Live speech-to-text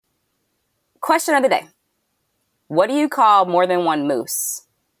Question of the day. What do you call more than one moose?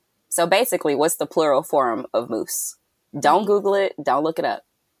 So basically, what's the plural form of moose? Don't Google it. Don't look it up.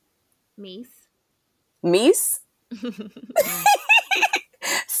 Meese. Meese?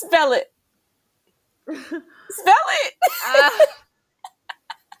 Spell it. Spell it.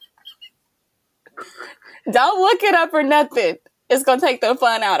 Don't look it up or nothing. It's going to take the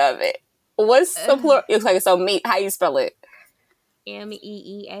fun out of it. What's the plural? Okay, so meat, how you spell it?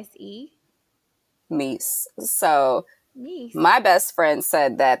 Meese. Meese. So Meese. My best friend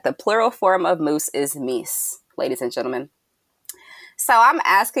said that the plural form of moose is meese, ladies and gentlemen. So I'm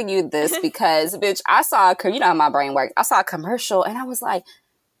asking you this because, bitch, I saw, you know how my brain works. I saw a commercial and I was like,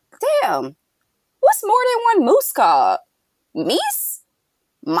 damn, what's more than one moose called? Meese?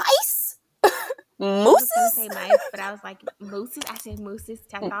 Mice? Mooses? I was going to say mice, but I was like, mooses? I said mooses.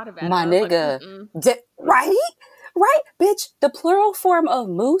 I thought about my it. nigga. Like, right? Right? Bitch, the plural form of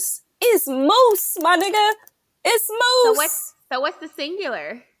moose is moose, my nigga. It's moose. So what's the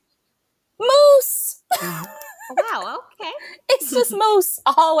singular? Moose. Wow, okay. It's just moose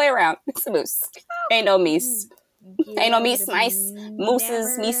all the way around. It's a moose. Ain't no meese. Ain't no meese, mice,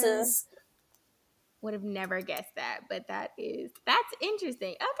 mooses, meeses. Would have never guessed that, but that's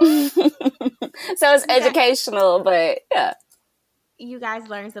interesting. Okay. So it's educational, but yeah. You guys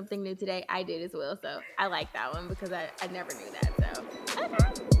learned something new today. I did as well, so I like that one because I never knew that. So okay.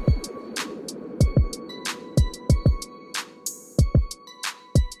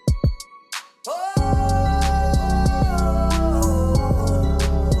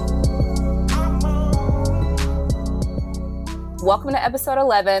 Welcome to episode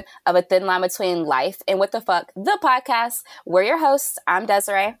 11 of A Thin Line Between Life and What the Fuck, the podcast. We're your hosts. I'm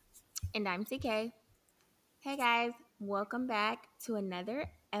Desiree. And I'm CK. Hey guys, welcome back to another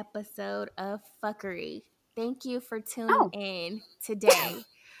episode of Fuckery. Thank you for tuning in today.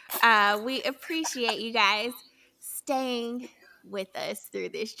 We appreciate you guys staying with us through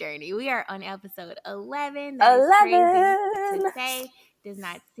this journey. We are on episode 11. That is crazy to say. Does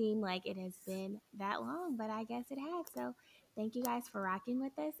not seem like it has been that long, but I guess it has. So thank you guys for rocking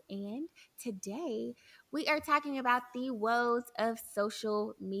with us. And today we are talking about the woes of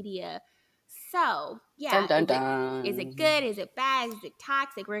social media. So, yeah, dun, dun, dun. Is it good? Is it bad? Is it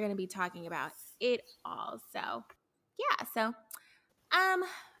toxic? We're going to be talking about it all. So, yeah. So, I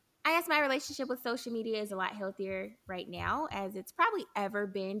guess my relationship with social media is a lot healthier right now as it's probably ever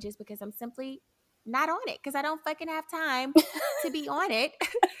been, just because I'm simply not on it because I don't fucking have time to be on it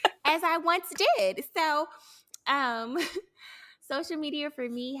as I once did. So, social media for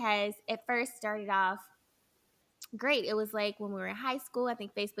me has at first started off great. It was like when we were in high school. I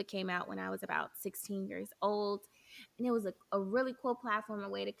think Facebook came out when I was about 16 years old. And it was a really cool platform, a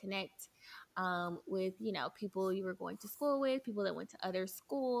way to connect with, people you were going to school with, people that went to other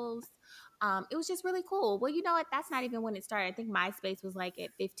schools. It was just really cool. Well, you know what? That's not even when it started. I think MySpace was like at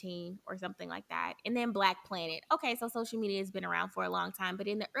 15 or something like that. And then Black Planet. Okay, so social media has been around for a long time. But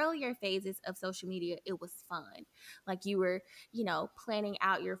in the earlier phases of social media, it was fun. Like you were, planning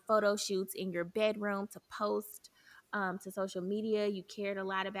out your photo shoots in your bedroom to post to social media. You cared a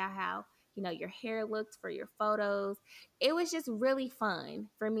lot about how your hair looked for your photos. It was just really fun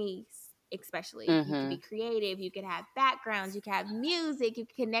for me, especially. You could be creative. You could have backgrounds. You could have music. You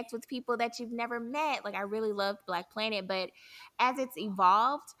could connect with people that you've never met. Like, I really loved Black Planet, but as it's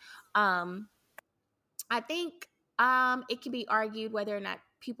evolved, I think it can be argued whether or not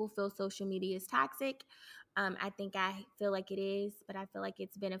people feel social media is toxic. I think I feel like it is, but I feel like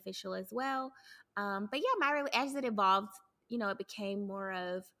it's beneficial as well. But yeah, as it evolved, it became more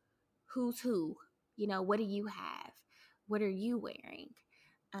of who's who. What do you have? What are you wearing?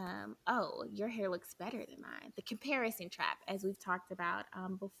 Oh, your hair looks better than mine. The comparison trap, as we've talked about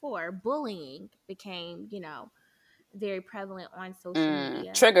before. Bullying became, very prevalent on social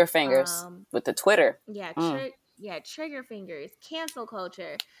media. Trigger fingers with the Twitter. Trigger fingers, cancel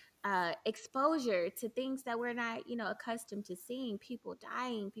culture, exposure to things that we're not, accustomed to seeing. People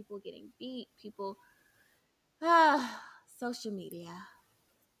dying, people getting beat, people. Social media.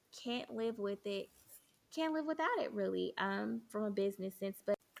 Can't live with it. Can't live without it, really, from a business sense.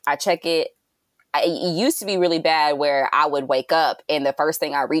 But I check it. It used to be really bad where I would wake up and the first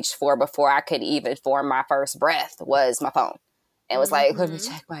thing I reached for before I could even form my first breath was my phone. And it was like, let me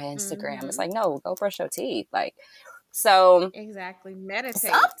check my Instagram. It's like, no, go brush your teeth. Like, so. Exactly. Meditate.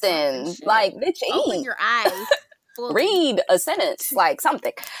 Something. Like, bitch, eat. Open your eyes. Read a sentence. Like,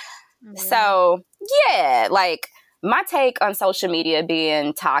 something. Yeah. So, yeah, like, my take on social media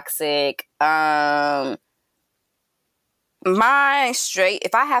being toxic, if I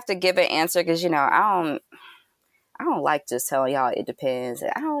have to give an answer, because, I I don't like just telling y'all it depends.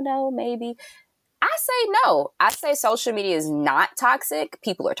 I don't know, maybe. I say no. I say social media is not toxic.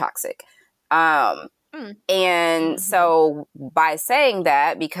 People are toxic. And so by saying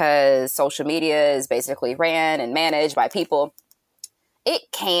that, because social media is basically ran and managed by people, it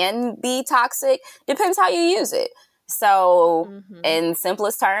can be toxic. Depends how you use it. So in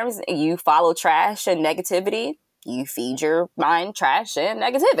simplest terms, you follow trash and negativity. You feed your mind trash and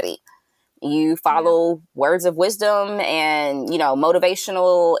negativity. You follow words of wisdom and,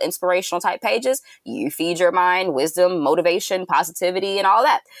 motivational, inspirational type pages. You feed your mind wisdom, motivation, positivity, and all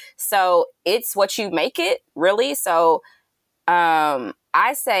that. So it's what you make it, really. So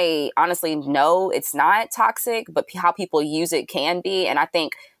I say, honestly, no, it's not toxic, but how people use it can be. And I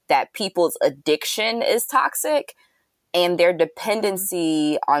think that people's addiction is toxic and their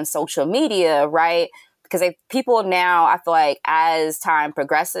dependency on social media, right? Because people now, I feel like as time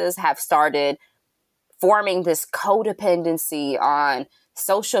progresses, have started forming this codependency on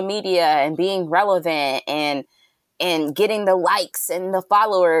social media and being relevant and getting the likes and the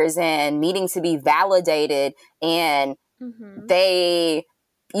followers and needing to be validated. And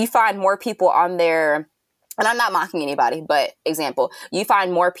you find more people on there, and I'm not mocking anybody, but example, you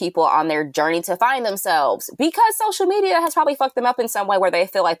find more people on their journey to find themselves because social media has probably fucked them up in some way where they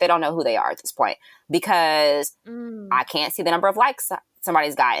feel like they don't know who they are at this point because I can't see the number of likes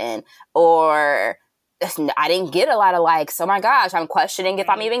somebody's gotten, or I didn't get a lot of likes. Oh my gosh, I'm questioning if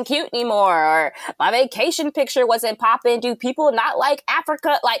I'm even cute anymore, or my vacation picture wasn't popping. Do people not like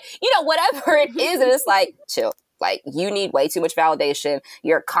Africa? Like, whatever it is, and it's like, chill. Like, you need way too much validation.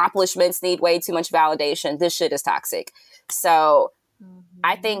 Your accomplishments need way too much validation. This shit is toxic. So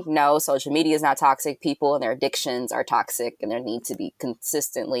I think, no, social media is not toxic. People and their addictions are toxic, and they need to be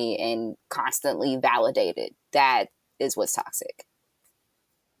consistently and constantly validated. That is what's toxic.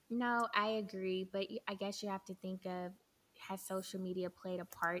 No, I agree. But I guess you have to think of, has social media played a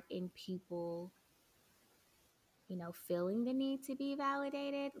part in people, feeling the need to be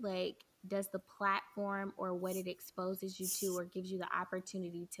validated? Like, does the platform or what it exposes you to or gives you the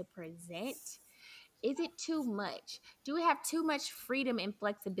opportunity to present, is it too much? Do we have too much freedom and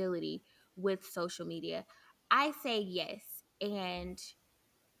flexibility with social media? I say yes. And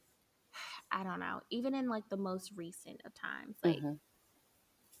I don't know, even in like the most recent of times, like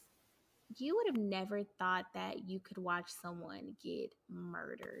you would have never thought that you could watch someone get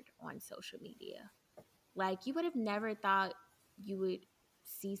murdered on social media. Like, you would have never thought you would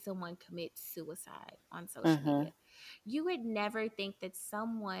see someone commit suicide on social media. You would never think that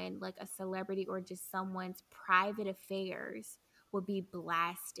someone, like a celebrity or just someone's private affairs, would be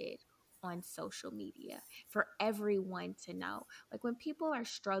blasted on social media for everyone to know. Like, when people are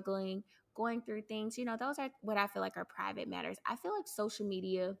struggling, going through things, those are what I feel like are private matters. I feel like social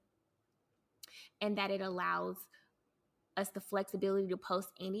media, and that it allows us the flexibility to post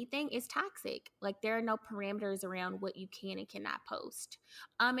anything, is toxic. Like, there are no parameters around what you can and cannot post.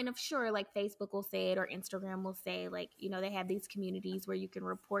 And I'm sure like Facebook will say it, or Instagram will say, like, they have these communities where you can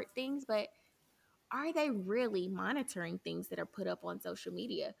report things, but are they really monitoring things that are put up on social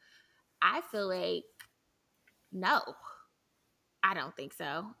media? I feel like no. I don't think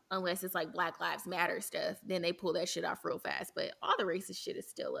so. Unless it's like Black Lives Matter stuff, then they pull that shit off real fast. But all the racist shit is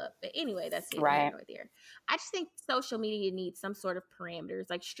still up. But anyway, that's neither here nor there. I just think social media needs some sort of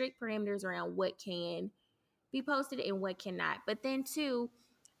parameters, like strict parameters around what can be posted and what cannot. But then too,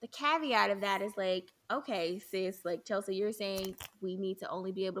 the caveat of that is like, okay, sis, like Chelsea, you're saying we need to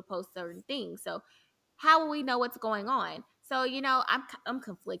only be able to post certain things. So how will we know what's going on? So, I'm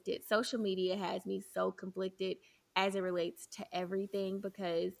conflicted. Social media has me so conflicted as it relates to everything,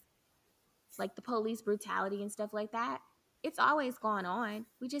 because like the police brutality and stuff like that, it's always gone on.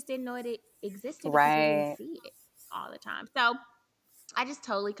 We just didn't know it existed because we didn't see it all the time. So I just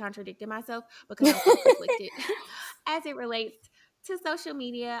totally contradicted myself because I'm so conflicted as it relates to social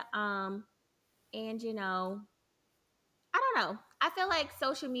media. And I don't know. I feel like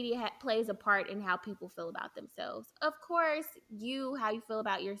social media plays a part in how people feel about themselves. Of course, how you feel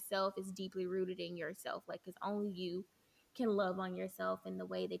about yourself is deeply rooted in yourself. Like, because only you can love on yourself in the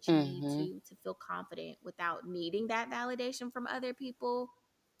way that you need to feel confident without needing that validation from other people.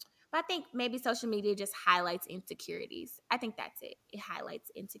 But I think maybe social media just highlights insecurities. I think that's it. It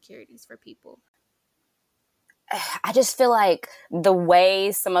highlights insecurities for people. I just feel like the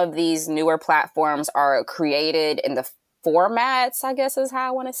way some of these newer platforms are created in the formats, I guess is how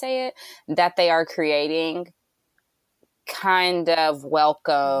I want to say it, that they are creating kind of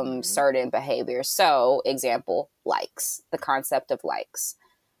welcome certain behaviors. So, example, likes, the concept of likes.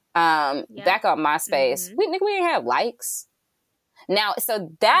 Back on MySpace, we didn't have likes. Now, so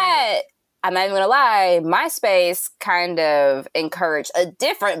that I'm not even gonna lie, MySpace kind of encouraged a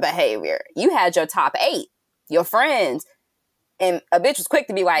different behavior. You had your top 8, your friends, and a bitch was quick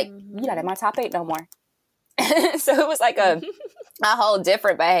to be like, you're not in my top 8 no more. So it was like a whole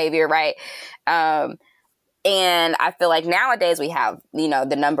different behavior, right? And I feel like nowadays we have, you know,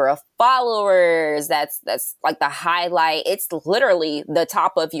 the number of followers, that's like the highlight. It's literally the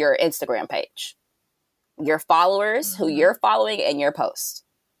top of your Instagram page. Your followers, who you're following, and your post.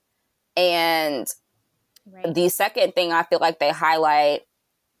 And the second thing I feel like they highlight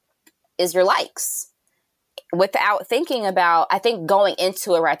is your likes. Without thinking about, I think going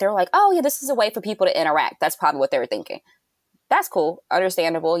into it, right, they're like, oh yeah, this is a way for people to interact. That's probably what they were thinking. That's cool.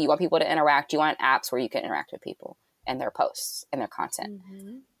 Understandable. You want people to interact. You want apps where you can interact with people and their posts and their content.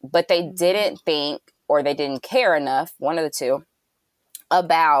 But they didn't think, or they didn't care enough, one of the two,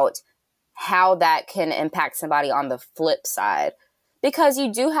 about how that can impact somebody on the flip side. Because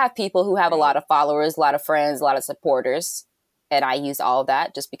you do have people who have a lot of followers, a lot of friends, a lot of supporters. And I use all of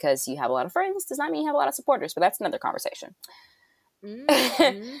that. Just because you have a lot of friends does not mean you have a lot of supporters. But that's another conversation. So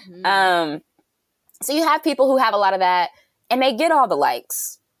you have people who have a lot of that, and they get all the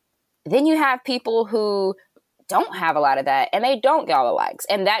likes. Then you have people who don't have a lot of that, and they don't get all the likes.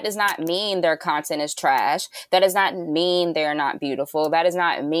 And that does not mean their content is trash. That does not mean they're not beautiful. That does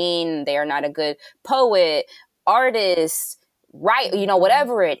not mean they're not a good poet, artist, right? You know,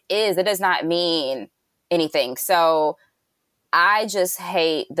 whatever it is, it does not mean anything. So I just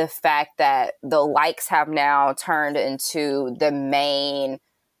hate the fact that the likes have now turned into the main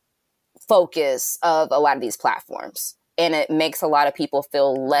focus of a lot of these platforms. And it makes a lot of people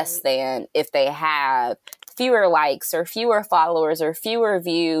feel less than if they have fewer likes or fewer followers or fewer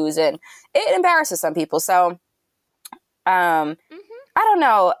views. And it embarrasses some people. So I don't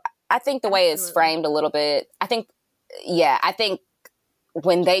know. I think the way it's framed a little bit, I think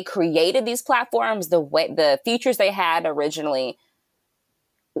when they created these platforms, the features they had originally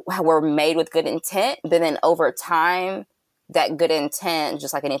were made with good intent. But then over time, that good intent,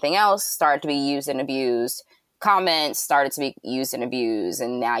 just like anything else, started to be used and abused. Comments started to be used and abused,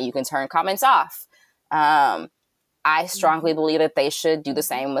 and now you can turn comments off. I strongly believe that they should do the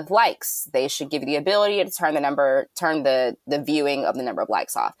same with likes. They should give you the ability to turn the viewing of the number of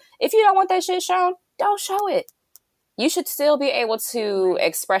likes off. If you don't want that shit shown, don't show it. You should still be able to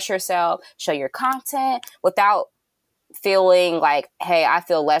express yourself, show your content without feeling like, hey, I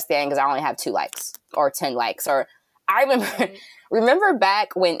feel less than because I only have 2 likes or 10 likes. Or I remember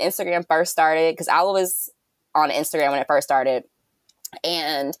back when Instagram first started, because I was on Instagram when it first started.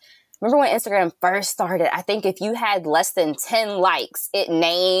 And remember when Instagram first started, I think if you had less than 10 likes, it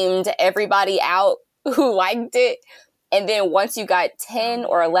named everybody out who liked it. And then once you got 10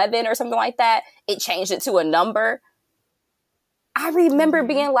 or 11 or something like that, it changed it to a number. I remember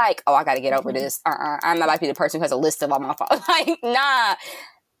being like, oh, I got to get over this. I'm not like the person who has a list of all my followers. Like, nah.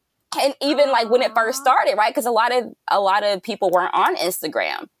 And even like when it first started, right? Because a lot of people weren't on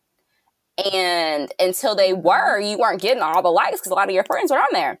Instagram. And until they were, you weren't getting all the likes because a lot of your friends were on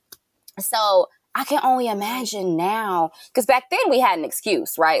there. So I can only imagine now, because back then we had an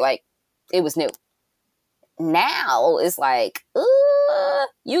excuse, right? Like, it was new. Now it's like,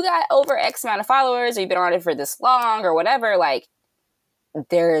 you got over X amount of followers, or you've been on it for this long or whatever. Like,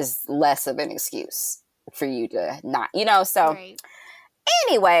 there's less of an excuse for you to not, you know? So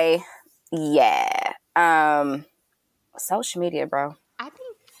anyway, yeah. Social media, bro.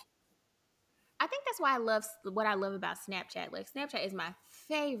 I think that's why I love what I love about Snapchat. Like, Snapchat is my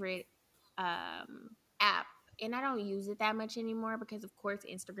favorite app, and I don't use it that much anymore because, of course,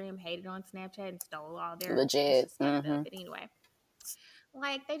 Instagram hated on Snapchat and stole all their legit stuff. But anyway,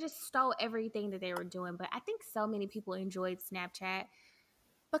 like, they just stole everything that they were doing. But I think so many people enjoyed Snapchat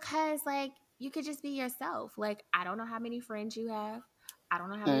because, like, you could just be yourself. Like, I don't know how many friends you have. I don't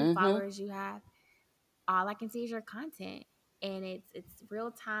know how many followers you have. All I can see is your content, and it's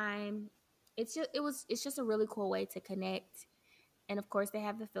real time. It's just a really cool way to connect. And of course, they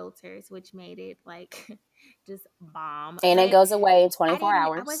have the filters, which made it like just bomb. And it goes away in 24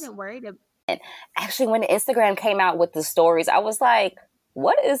 hours. I wasn't worried about. Actually, when Instagram came out with the stories, I was like,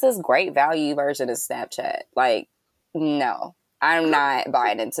 what is this great value version of Snapchat? Like, no, I'm not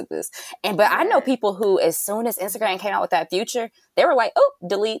buying into this. But I know people who, as soon as Instagram came out with that feature, they were like, oh,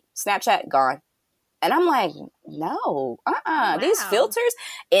 delete, Snapchat, gone. And I'm like, no, wow. These filters.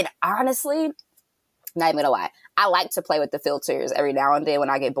 And honestly, not even gonna lie, I like to play with the filters every now and then when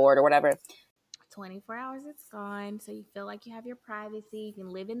I get bored or whatever. 24 hours, it's gone. So you feel like you have your privacy. You can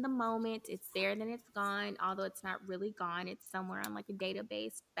live in the moment. It's there, then it's gone. Although it's not really gone. It's somewhere on like a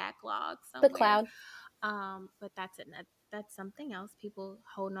database backlog somewhere. The cloud. But that's that's something else. People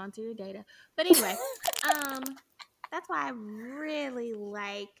holding on to your data. But anyway, that's why I really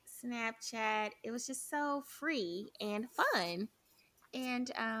like Snapchat. It was just so free and fun.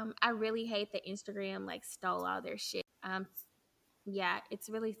 And I really hate that Instagram like stole all their shit. Yeah, it's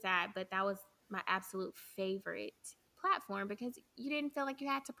really sad, but that was my absolute favorite platform because you didn't feel like you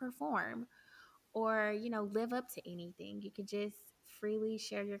had to perform or, live up to anything. You could just freely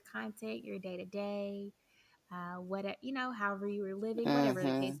share your content, your day to day, however you were living, whatever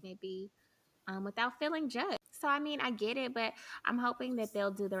the Mm-hmm. case may be, without feeling judged. So, I mean, I get it, but I'm hoping that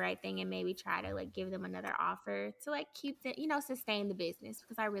they'll do the right thing and maybe try to like give them another offer to like keep the, sustain the business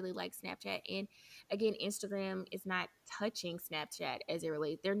because I really like Snapchat. And again, Instagram is not touching Snapchat as it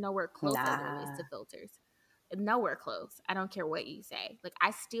relates. They're nowhere close as it relates to Nah. filters. Nowhere close. I don't care what you say. Like I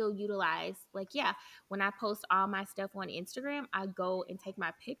still utilize when I post all my stuff on Instagram, I go and take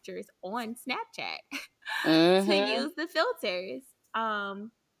my pictures on Snapchat to Mm-hmm. use the filters.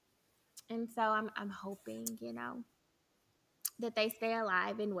 And so I'm hoping, that they stay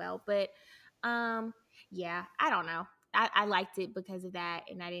alive and well. But yeah, I don't know. I liked it because of that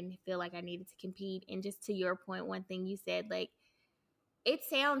and I didn't feel like I needed to compete. And just to your point, one thing you said, like it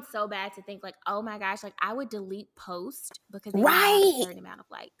sounds so bad to think like, oh my gosh, like I would delete posts because they didn't have a Right. certain amount of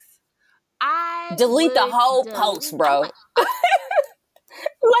likes. I Delete the would whole post, delete. I'm bro. like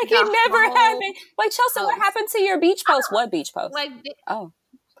Like the it never whole happened. Like Chelsea, what post. happened to your beach post? What beach post? Like Oh,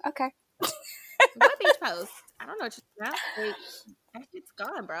 okay. what beach post? I don't know what you're talking about. Like that shit's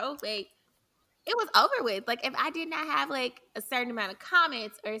gone, bro. Like it was over with. Like if I did not have like a certain amount of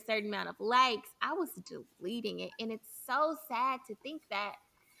comments or a certain amount of likes, I was deleting it. And it's so sad to think that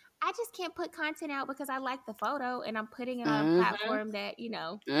I just can't put content out because I like the photo and I'm putting it on a Mm-hmm. platform that,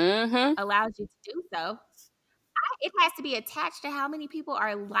 Mm-hmm. allows you to do so. It has to be attached to how many people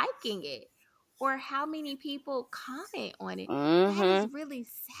are liking it or how many people comment on it. That is Mm-hmm. really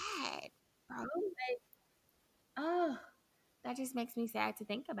sad, bro. Like, oh, that just makes me sad to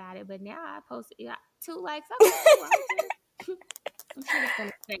think about it. But now I post 2 likes. Okay, well, I'm sure it's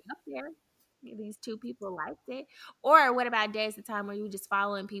gonna stay up there. These 2 people liked it. Or what about days of time where you just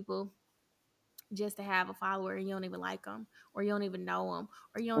following people just to have a follower and you don't even like them, or you don't even know them,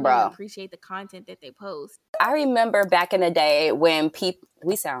 or you don't even Bro, appreciate the content that they post? I remember back in the day when people,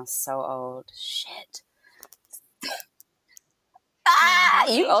 we sound so old. Shit. Nah, Ah, don't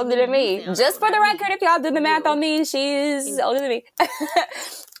you age older me. than You me. sound Just old, for the not record, me. if y'all do the math on You. me, she's It older than me.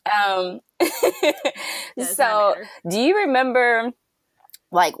 does not So, matter. do you remember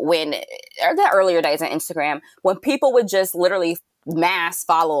like when, or the earlier days on Instagram, when people would just literally mass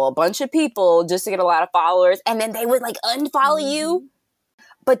follow a bunch of people just to get a lot of followers and then they would like unfollow you? Mm-hmm.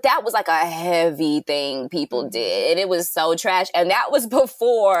 But that was like a heavy thing people Mm-hmm. did. And it was so trash. And that was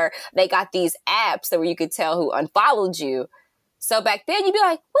before they got these apps that where you could tell who unfollowed you. So back then you'd be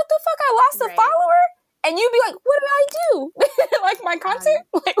like, what the fuck? I lost a Right. follower? And you'd be like, what did I do? Like my content?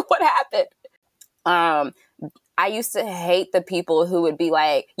 Like what happened? I used to hate the people who would be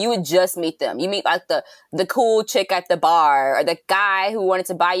like, you would just meet them. You meet like the cool chick at the bar or the guy who wanted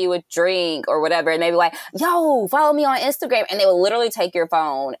to buy you a drink or whatever. And they'd be like, yo, follow me on Instagram. And they would literally take your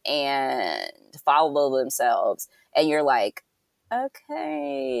phone and follow themselves. And you're like,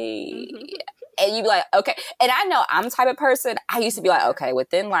 okay. Mm-hmm. And you'd be like, okay. And I know I'm the type of person, I used to be like, okay,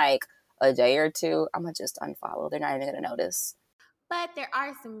 within like a day or two, I'm going to just unfollow. They're not even going to notice. But there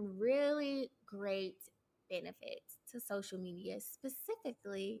are some really great benefits to social media,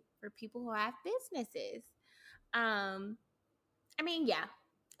 specifically for people who have businesses. Um, I mean, yeah,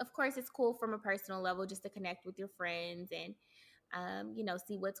 of course, it's cool from a personal level just to connect with your friends and,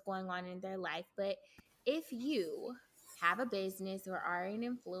 see what's going on in their life. But if you have a business or are an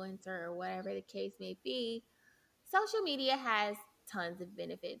influencer or whatever the case may be, social media has tons of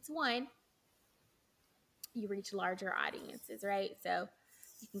benefits. One, you reach larger audiences, right? So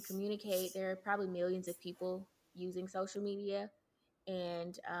you can communicate. There are probably millions of people using social media,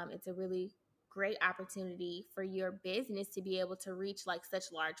 and it's a really great opportunity for your business to be able to reach like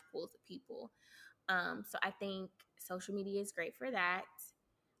such large pools of people. So I think social media is great for that.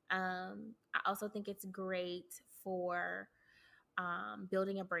 I also think it's great for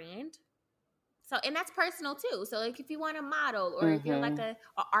building a brand. So, and that's personal too. So, like if you want to model, or if you're like Mm-hmm. a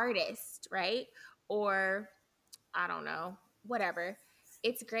artist, right? Or I don't know, whatever.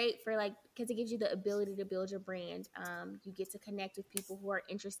 It's great for like because it gives you the ability to build your brand. You get to connect with people who are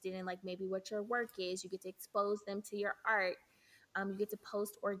interested in like maybe what your work is. You get to expose them to your art. You get to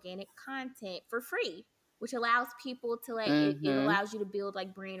post organic content for free, which allows people to like it Mm-hmm. allows you to build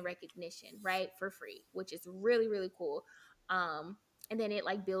like brand recognition, right, for free, which is really really cool. Um, and then it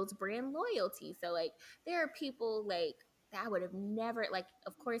like builds brand loyalty. So like there are people like I would have never, like,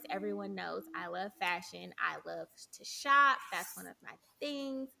 of course, everyone knows I love fashion. I love to shop. That's one of my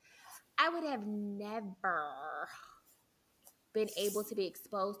things. I would have never been able to be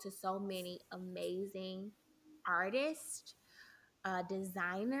exposed to so many amazing artists,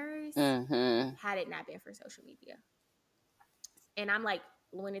 designers, had it not been for social media. And I'm like,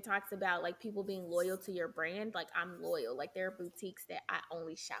 when it talks about like people being loyal to your brand, like I'm loyal. Like there are boutiques that I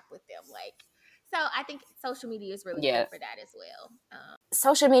only shop with them. Like, so I think social media is really good for that as well.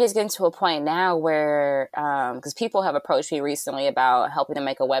 Social media is getting to a point now where, because people have approached me recently about helping them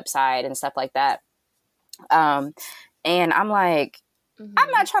make a website and stuff like that. And I'm like,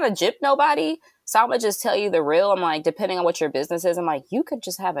 I'm not trying to jip nobody. So I'm going to just tell you the real. I'm like, depending on what your business is, I'm like, you could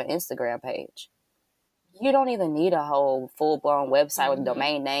just have an Instagram page. You don't even need a whole full-blown website with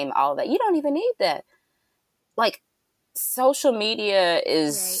domain name, all that. You don't even need that. Like, social media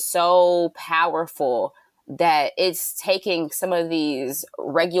is so powerful that it's taking some of these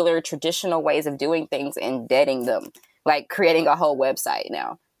regular traditional ways of doing things and deading them, like creating a whole website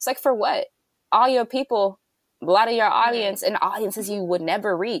now. It's like, for what? All your people, a lot of your audience and audiences you would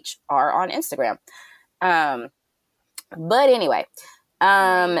never reach are on Instagram. But anyway,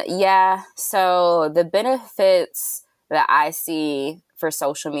 yeah, so the benefits that I see for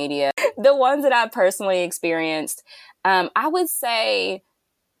social media, the ones that I personally experienced, I would say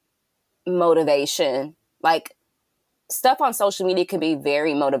motivation. Like, stuff on social media can be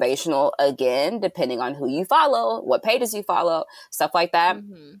very motivational, again, depending on who you follow, what pages you follow, stuff like that.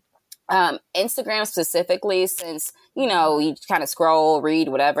 Instagram specifically, since, you know, you kind of scroll, read,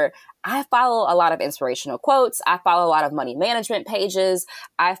 whatever, I follow a lot of inspirational quotes. I follow a lot of money management pages.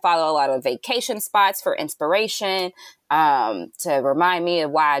 I follow a lot of vacation spots for inspiration, to remind me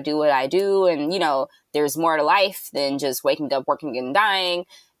of why I do what I do. And, you know, there's more to life than just waking up, working, and dying.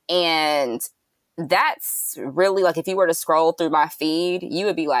 And that's really, like, if you were to scroll through my feed, you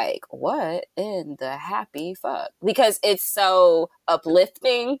would be like, what in the happy fuck? Because it's so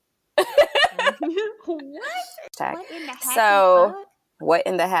uplifting. What in the happy fuck? What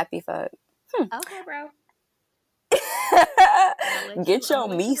in the happy fuck? Okay, bro. Get your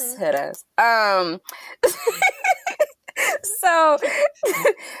meese head ass. So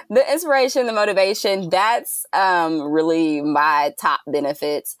the inspiration, the motivation, that's really my top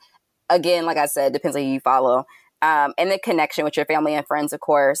benefits. Again, like I said, depends on who you follow. And the connection with your family and friends, of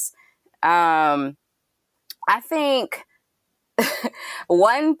course. I think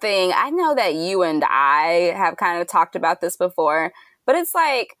one thing, I know that you and I have kind of talked about this before, but it's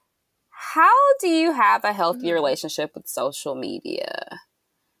like, how do you have a healthy relationship with social media?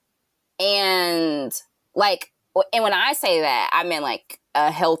 And like, and when I say that, I mean like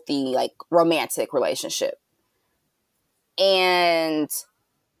a healthy, like romantic relationship. And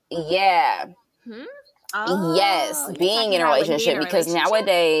yeah. Yes, being in a relationship, because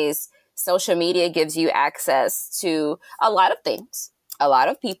nowadays social media gives you access to a lot of things, a lot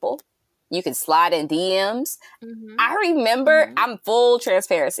of people. You can slide in DMs. I remember, I'm full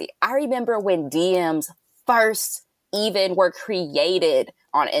transparency, I remember when DMs first even were created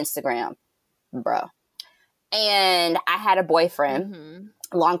on Instagram, bro. And I had a boyfriend,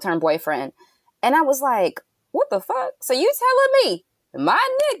 long-term boyfriend, and I was like, what the fuck? So you telling me my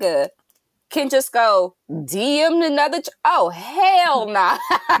nigga can just go DM another? Oh, hell nah.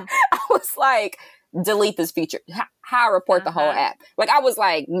 I was like, delete this feature. How I report the whole app. Like, I was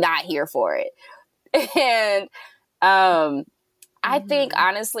like, not here for it. And I think,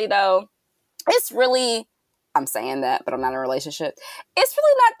 honestly, though, it's really, I'm saying that, but I'm not in a relationship. It's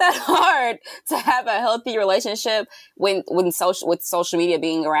really not that hard to have a healthy relationship with social media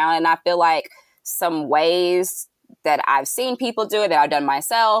being around. And I feel like some ways that I've seen people do it, that I've done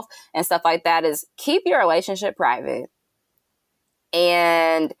myself and stuff like that, is keep your relationship private.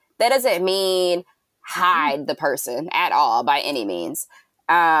 And that doesn't mean hide the person at all by any means.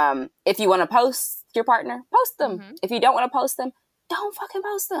 If you want to post your partner, post them. If you don't want to post them, don't fucking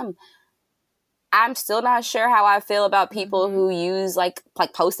post them. I'm still not sure how I feel about people who use like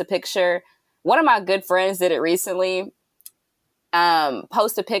post a picture. One of my good friends did it recently.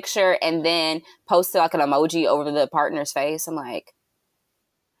 Post a picture and then post like an emoji over the partner's face. I'm like,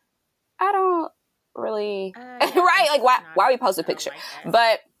 I don't really right? Like, why we post a picture?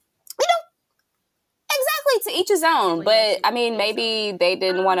 But you know, exactly, to each his own. But I mean, maybe they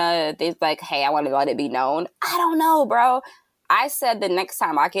didn't want to. They're like, hey, I want to let it be known. I don't know, bro. I said the next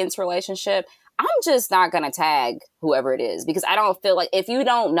time I get into a relationship, I'm just not gonna tag whoever it is, because I don't feel like, if you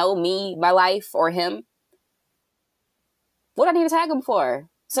don't know me, my life, or him, what I need to tag him for?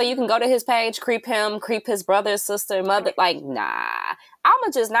 So you can go to his page, creep him, creep his brother, sister, mother. Like, nah.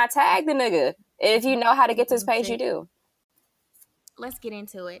 I'ma just not tag the nigga. If you know how to get to his page, you do. let's get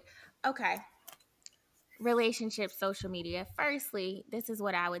into it. Okay. Relationship, social media. Firstly, this is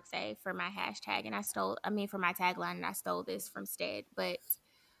what I would say for my hashtag, and for my tagline, and I stole this from Stead, but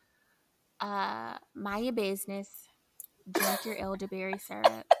mind your business, drink your elderberry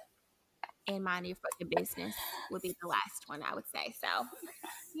syrup, and mind your fucking business would be the last one I would say. So,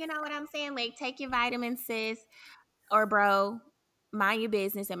 you know what I'm saying? Like, take your vitamins, sis, or bro, mind your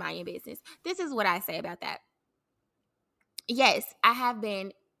business and mind your business. This is what I say about that. Yes, I have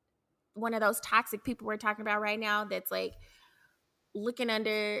been one of those toxic people we're talking about right now that's like looking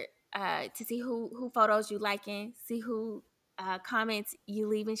under to see who photos you liking, see who comments you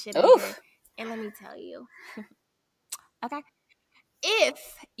leaving shit under. Oof. And let me tell you, okay, if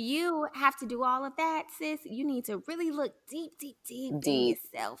you have to do all of that, sis, you need to really look deep in Deep.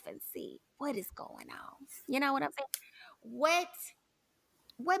 yourself and see what is going on. You know what I'm saying?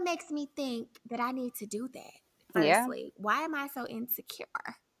 What makes me think that I need to do that? Yeah. Firstly, why am I so insecure?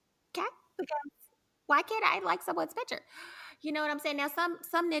 Okay, because why can't I like someone's picture? You know what I'm saying? Now, some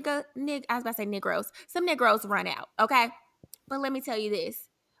I was about to say Negroes. Some Negroes run out, okay? But let me tell you this.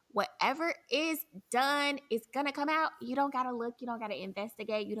 Whatever is done is going to come out. You don't got to look. You don't got to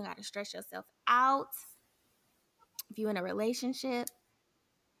investigate. You don't got to stress yourself out. If you're in a relationship,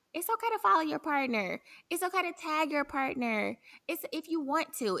 it's okay to follow your partner. It's okay to tag your partner. It's if you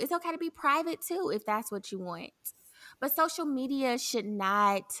want to. It's okay to be private too if that's what you want. But social media should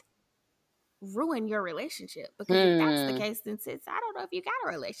not ruin your relationship, because if that's the case, then sis, I don't know if you got a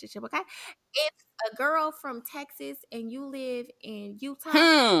relationship. Okay, if a girl from Texas and you live in Utah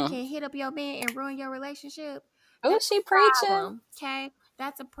can hit up your man and ruin your relationship, Oh, that's she a preaching. problem. Okay,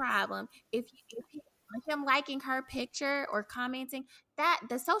 that's a problem. If him liking her picture or commenting, that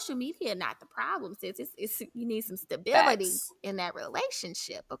the social media not the problem, sis. It's you need some stability Facts. in that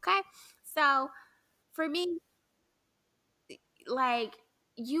relationship. Okay, so for me, like,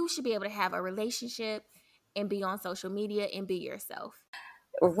 you should be able to have a relationship and be on social media and be yourself.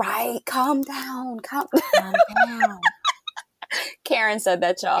 Right. Calm down. Calm down. Karen said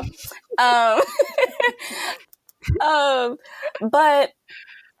that, y'all. But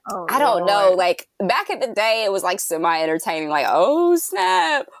I don't know. Like, back in the day, it was like semi-entertaining. Like, oh,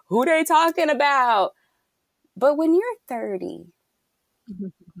 snap. Who they talking about? But when you're 30,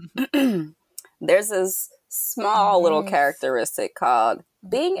 there's this small little characteristic called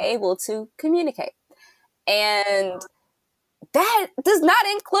being able to communicate. And that does not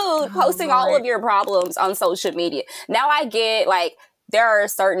include posting all of your problems on social media. Now I get, like, there are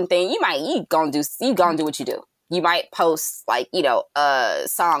certain things you gonna do what you do. You might post, like, you know, a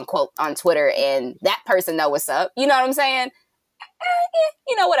song quote on Twitter and that person know what's up. You know what I'm saying?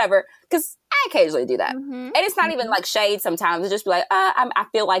 You know, whatever. Because I occasionally do that. And it's not even like shade sometimes. It's just be like, I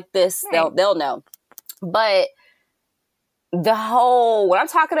feel like this. Right. They'll know. But what I'm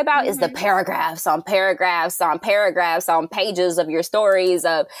talking about is the paragraphs on paragraphs on paragraphs on pages of your stories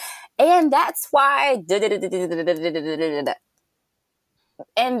and that's why.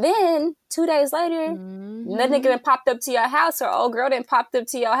 And then 2 days later, the nigga done popped up to your house or old girl done popped up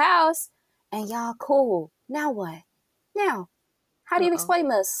to your house and y'all cool. Now what? Now, how do you explain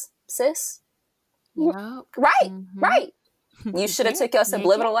this, sis? Yep. Right. You should have took your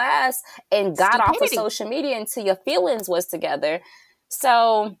subliminal ass and got off of social media until your feelings was together.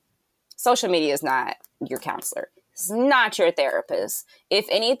 So social media is not your counselor. It's not your therapist. If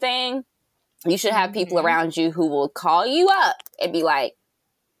anything, you should have people around you who will call you up and be like,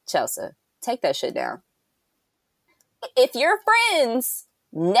 Chelsea, take that shit down. If your friends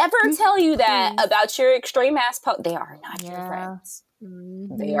never tell you that about your extreme ass post, they are not your friends.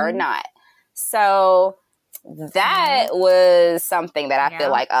 They are not. So that was something that I feel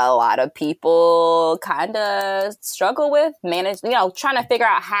like a lot of people kind of struggle with, trying to figure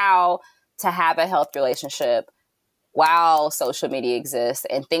out how to have a healthy relationship while social media exists,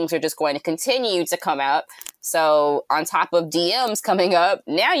 and things are just going to continue to come up. So on top of DMs coming up,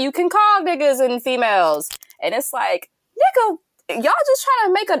 now you can call niggas and females. And it's like, nigga, y'all just trying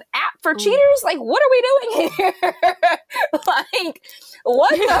to make an app for cheaters? Like, what are we doing here? Like,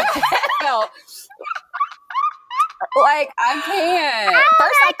 what the hell? Like, I can't.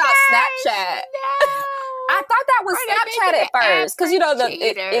 First, I thought Snapchat. No. I thought that was Snapchat at first. Because, you know,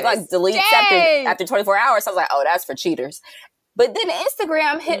 it like deletes after 24 hours. So I was like, oh, that's for cheaters. But then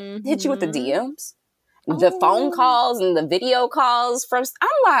Instagram hit you with the DMs, the phone calls and the video calls from. I'm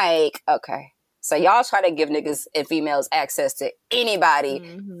like, okay. So y'all try to give niggas and females access to anybody,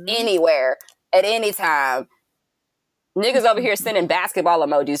 anywhere, at any time. Niggas over here sending basketball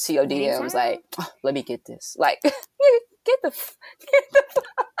emojis to your DMs. Like, oh, let me get this. Like, get the fuck.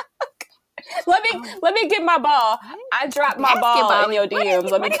 let me get my ball. I dropped my ball in your DMs.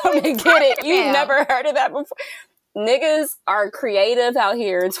 Let me come and get it. You've never heard of that before. Niggas are creative out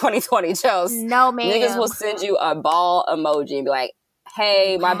here in 2020, Chels. No, ma'am. Niggas will send you a ball emoji and be like,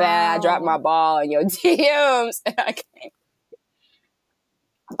 hey, my bad, I dropped my ball in your DMs. And I can't.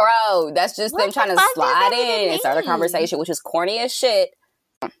 Bro, that's just them trying to slide in and start a conversation, which is corny as shit.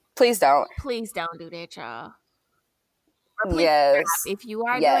 Please don't. Please don't do that, y'all. Yes. Stop. If you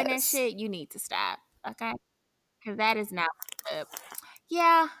are doing that shit, you need to stop. Okay? Because that is not good.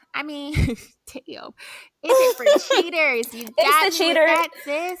 Yeah, I mean, damn. Is it for cheaters? You got it's the cheater. That,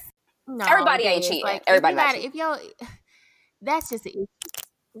 sis? No, everybody ain't cheating. Like, everybody not cheating. That's just an issue.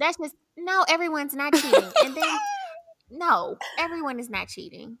 That's just, no, everyone's not cheating. And then, no, everyone is not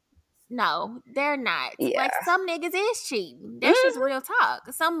cheating. No, they're not. Yeah. Like, some niggas is cheating. That's just real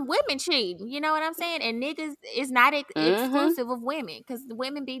talk. Some women cheat. You know what I'm saying? And niggas is not exclusive of women, because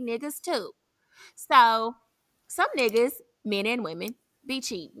women be niggas too. So, some niggas, men and women, be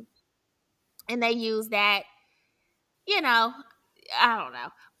cheating. And they use that, you know, I don't know.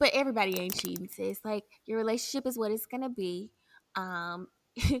 But everybody ain't cheating, sis. Like, your relationship is what it's going to be.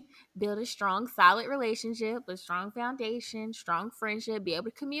 Build a strong, solid relationship, a strong foundation, strong friendship, be able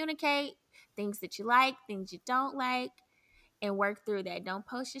to communicate things that you like, things you don't like, and work through that. Don't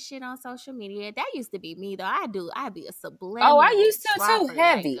post your shit on social media. That used to be me, though. I'd be a subliminal. Oh, I used to too.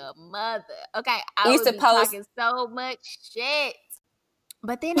 Heavy. Like a mother. Okay, I used to post talking so much shit.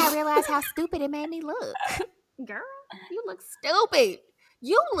 But then I realized how stupid it made me look. Girl, you look stupid.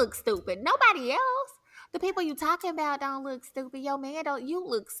 You look stupid. Nobody else. The people you talking about don't look stupid. Yo, man, don't you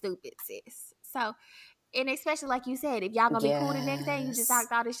look stupid, sis. So, and especially like you said, if y'all gonna be cool the next day, you just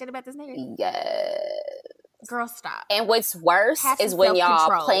talked all this shit about this nigga. Yes. Girl, stop. And what's worse is when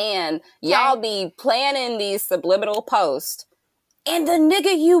y'all be planning these subliminal posts, and the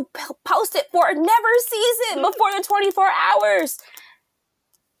nigga you posted for never sees it before the 24 hours.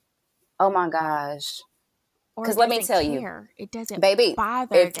 Oh my gosh. Because let me tell you, it doesn't baby,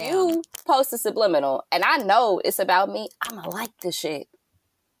 bother if them. you post a subliminal and I know it's about me, I'm going to like this shit.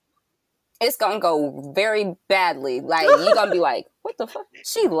 It's going to go very badly. Like, you're going to be like, what the fuck?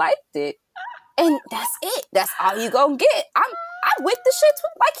 She liked it. And that's it. That's all you going to get. I'm with the shit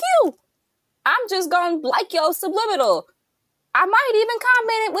like you. I'm just going to like your subliminal. I might even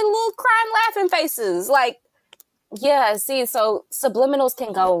comment it with little crying, laughing faces. Like, yeah, see, so subliminals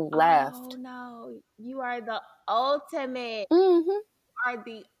can go left. Oh, no. You are the ultimate. Mm-hmm. You are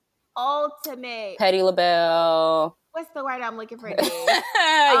the ultimate. Petty LaBelle. What's the word I'm looking for?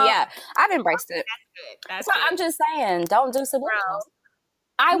 Yeah, I've embraced it. That's so good. I'm just saying, don't do subliminals.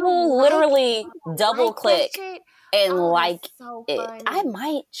 I will literally double click and like it. I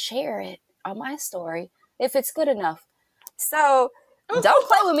might share it on my story if it's good enough. So don't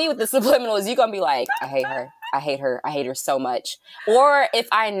play with me with the subliminals. You're going to be like, I hate her. I hate her. I hate her so much. Or if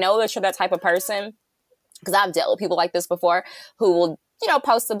I know that you're that type of person, because I've dealt with people like this before who will,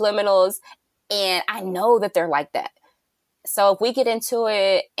 post subliminals, and I know that they're like that. So if we get into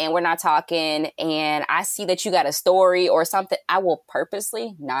it and we're not talking and I see that you got a story or something, I will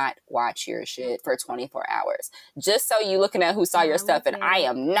purposely not watch your shit for 24 hours. Just so you looking at who saw your stuff and I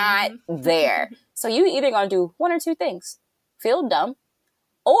am not there. So you either going to do one or two things. Feel dumb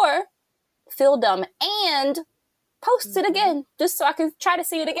or feel dumb and post it again just so I can try to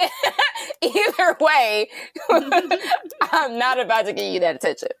see it again. Either way, I'm not about to give you that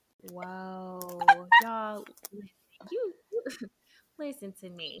attention. Wow. Y'all, you listen to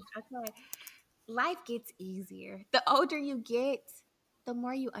me, okay? Life gets easier. The older you get, the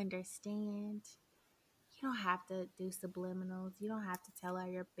more you understand. You don't have to do subliminals. You don't have to tell all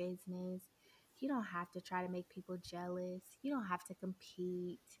your business. You don't have to try to make people jealous. You don't have to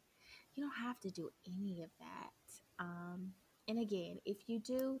compete. You don't have to do any of that. And again, if you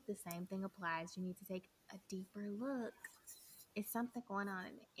do, the same thing applies. You need to take a deeper look. Is something going on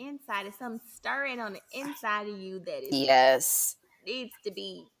the inside? Is something stirring on the inside of you that is needs to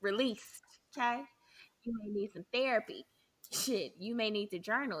be released? Okay, you may need some therapy. Shit, you may need to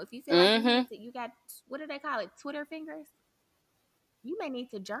journal. If you feel like you got, what do they call it, Twitter fingers? You may need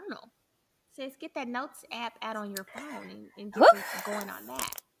to journal. Says get that notes app out on your phone and get going on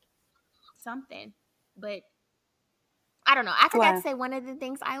that. Something, but I don't know. I forgot to say one of the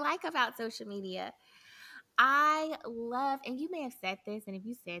things I like about social media. I love, and you may have said this, and if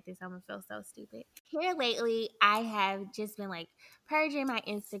you said this, I'm gonna feel so stupid. Here lately, I have just been like purging my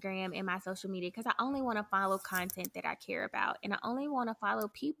Instagram and my social media because I only want to follow content that I care about, and I only want to follow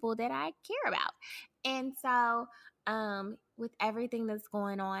people that I care about. And so, with everything that's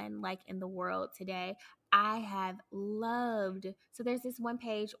going on, like in the world today, I have loved. So there's this one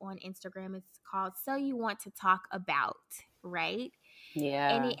page on Instagram. It's called So You Want to Talk About, right?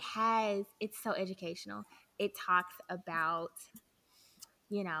 And Yeah. it's so educational. It talks about,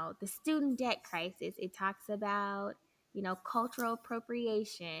 the student debt crisis. It talks about, cultural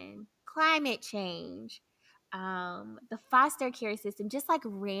appropriation, climate change, the foster care system, just like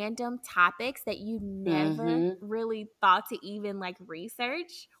random topics that you never Mm-hmm. really thought to even like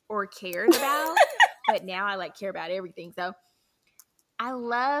research or cared about. But now I like care about everything. So I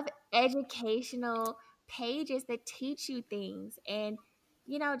love educational pages that teach you things. And,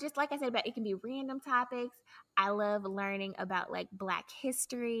 just like I said, about it can be random topics. I love learning about like Black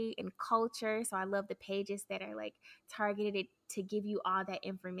history and culture. So I love the pages that are like targeted to give you all that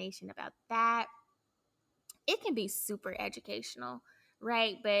information about that. It can be super educational,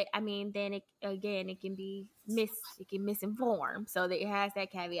 right? But I mean, then it can be it can misinform. So that it has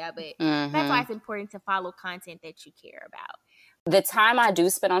that caveat. But that's why Mm-hmm. it's important to follow content that you care about. The time I do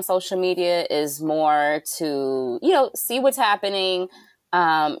spend on social media is more to, see what's happening,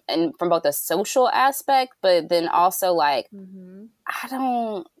 and from both a social aspect, but then also like, Mm-hmm.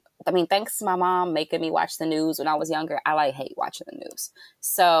 thanks to my mom making me watch the news when I was younger, I like hate watching the news.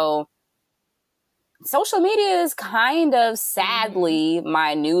 So social media is kind of sadly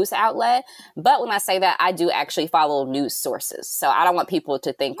my news outlet. But when I say that, I do actually follow news sources. So I don't want people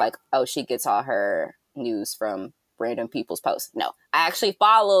to think like, oh, she gets all her news from random people's posts. No, I actually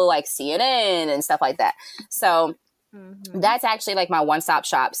follow like CNN and stuff like that. So that's actually like my one-stop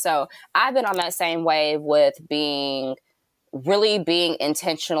shop. So I've been on that same wave with really being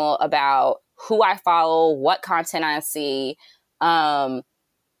intentional about who I follow, what content I see. Yeah,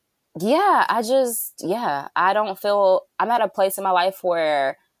 I don't feel I'm at a place in my life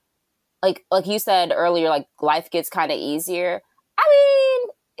where like you said earlier, like life gets kind of easier. I mean,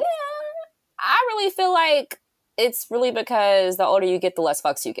 yeah, I really feel like it's really because the older you get, the less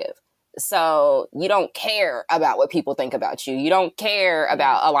fucks you give. So you don't care about what people think about you. You don't care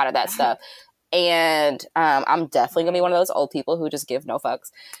about a lot of that stuff. And I'm definitely gonna be one of those old people who just give no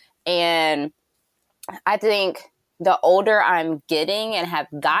fucks. And I think the older I'm getting and have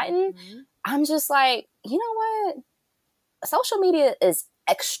gotten, I'm just like, you know what? Social media is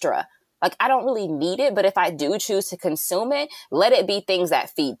extra. Like, I don't really need it, but if I do choose to consume it, let it be things that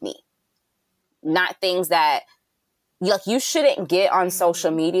feed me, not things that, like, you shouldn't get on social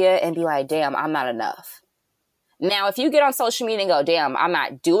media and be like, damn, I'm not enough. Now, if you get on social media and go, damn, I'm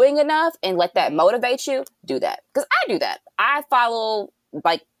not doing enough, and let that motivate you, do that. Because I do that. I follow,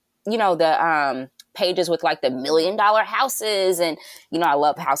 like, the pages with, like, the $1 million houses, and, I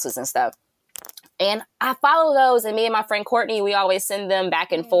love houses and stuff. And I follow those, and me and my friend Courtney, we always send them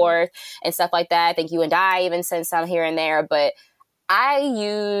back and forth and stuff like that. I think you and I even send some here and there, but I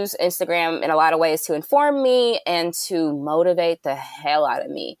use Instagram in a lot of ways to inform me and to motivate the hell out of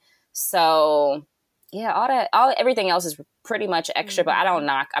me. So yeah, everything else is pretty much extra, but I'm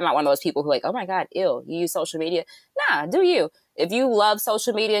not one of those people who like, oh my God, ew, you use social media. Nah, do you? If you love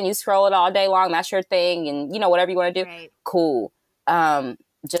social media and you scroll it all day long, that's your thing. And whatever you want to do, cool.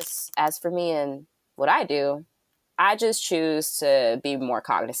 Just as for me and what I do, I just choose to be more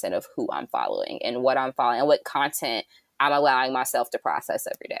cognizant of who I'm following and what I'm following and what content I'm allowing myself to process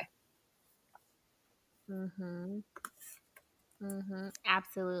every day.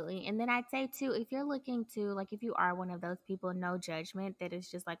 Absolutely. And then I'd say too, if you're looking to, like, if you are one of those people, no judgment, that is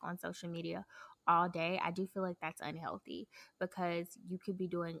just like on social media all day, I do feel like that's unhealthy because you could be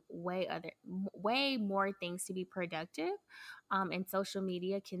doing way more things to be productive. And social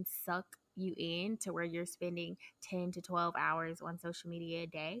media can suck you in to where you're spending 10 to 12 hours on social media a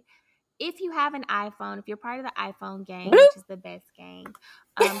day. If you have an iPhone, if you're part of the iPhone gang, which is the best gang,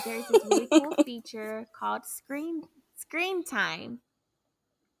 there's this really cool feature called screen time.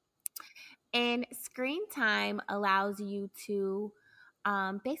 And screen time allows you to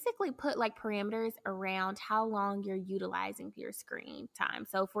basically put like parameters around how long you're utilizing your screen time.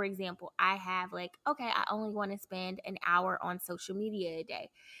 So, for example, I have like, okay, I only want to spend an hour on social media a day.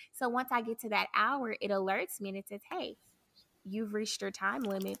 So, once I get to that hour, it alerts me and it says, hey, you've reached your time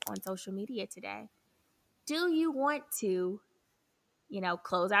limit on social media today. Do you want to,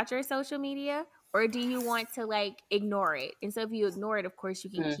 close out your social media, or do you want to like ignore it? And so if you ignore it, of course, you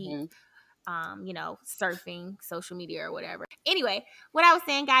can keep surfing social media or whatever. Anyway, what I was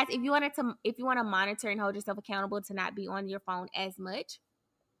saying, guys, if you want to monitor and hold yourself accountable to not be on your phone as much,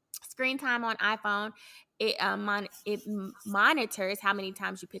 screen time on iPhone, it monitors how many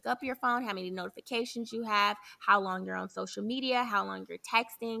times you pick up your phone, how many notifications you have, how long you're on social media, how long you're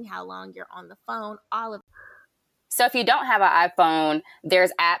texting, how long you're on the phone, all of So if you don't have an iPhone,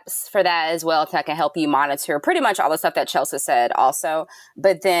 there's apps for that as well that can help you monitor pretty much all the stuff that Chelsea said also.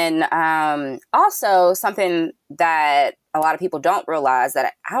 But then also something that a lot of people don't realize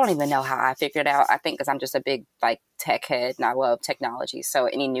that I don't even know how I figured it out. I think because I'm just a big like tech head and I love technology. So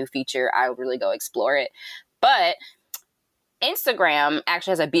any new feature, I would really go explore it. But Instagram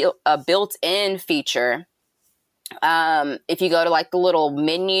actually has a built-in feature. If you go to like the little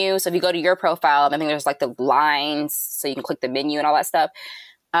menu, so if you go to your profile, I think there's like the lines, so you can click the menu and all that stuff.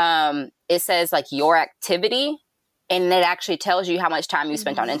 It says like your activity, and it actually tells you how much time you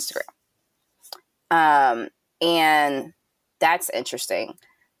spent on Instagram. And that's interesting.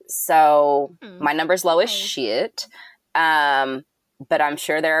 So my number's low as shit. But I'm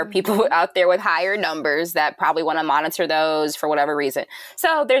sure there are people out there with higher numbers that probably want to monitor those for whatever reason.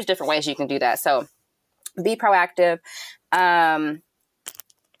 So there's different ways you can do that. So be proactive.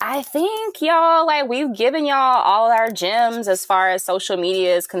 I think y'all, like, we've given y'all all our gems as far as social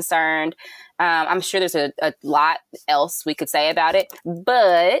media is concerned. I'm sure there's a lot else we could say about it,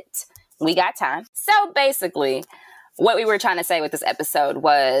 but we got time. So basically, what we were trying to say with this episode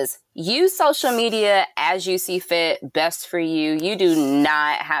was use social media as you see fit, best for you. You do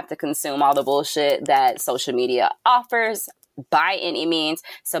not have to consume all the bullshit that social media offers by any means.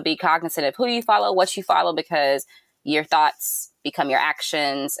 So be cognizant of who you follow, what you follow, because your thoughts become your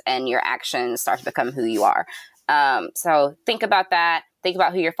actions and your actions start to become who you are. So think about that. Think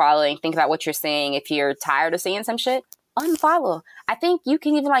about who you're following. Think about what you're seeing. If you're tired of seeing some shit, unfollow. I think you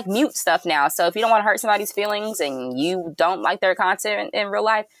can even like mute stuff now. So if you don't want to hurt somebody's feelings and you don't like their content in real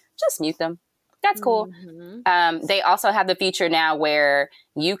life, just mute them. That's cool. They also have the feature now where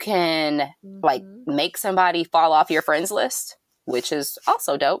you can like make somebody fall off your friends list, which is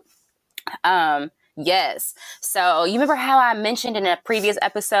also dope. Yes. So you remember how I mentioned in a previous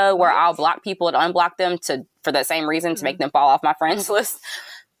episode where I'll block people and unblock them for the same reason, to make them fall off my friends list?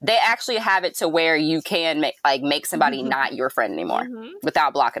 They actually have it to where you can make somebody not your friend anymore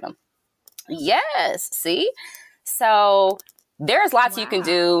without blocking them. Yes. See? So there's lots you can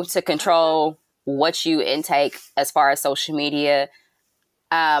do to control what you intake as far as social media.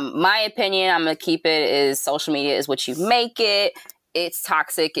 My opinion, I'm going to keep it, is social media is what you make it. It's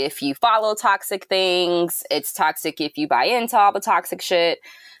toxic if you follow toxic things. It's toxic if you buy into all the toxic shit.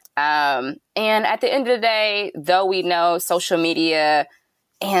 And at the end of the day, though we know social media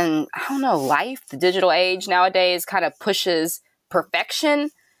and, I don't know, life, the digital age nowadays kind of pushes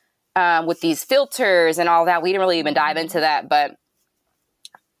perfection with these filters and all that. We didn't really even dive into that, but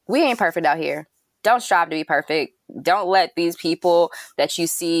we ain't perfect out here. Don't strive to be perfect. Don't let these people that you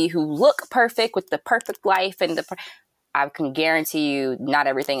see who look perfect with the perfect life and I can guarantee you not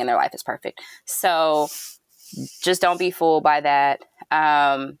everything in their life is perfect. So just don't be fooled by that.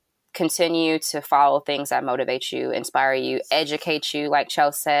 Continue to follow things that motivate you, inspire you, educate you, like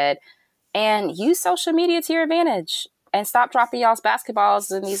Chelsea said, and use social media to your advantage. And stop dropping y'all's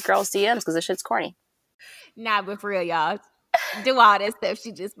basketballs in these girls' DMs because this shit's corny. Nah, but for real, y'all. Do all that stuff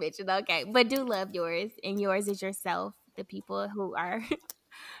she just mentioned, okay? But do love yours, and yours is yourself. The people who are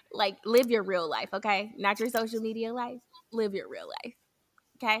like, live your real life, okay? Not your social media life. Live your real life,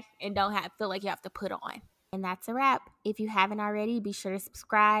 okay? And don't feel like you have to put on. And that's a wrap. If you haven't already, be sure to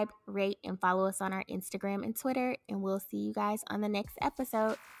subscribe, rate, and follow us on our Instagram and Twitter. And we'll see you guys on the next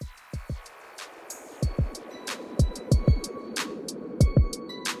episode.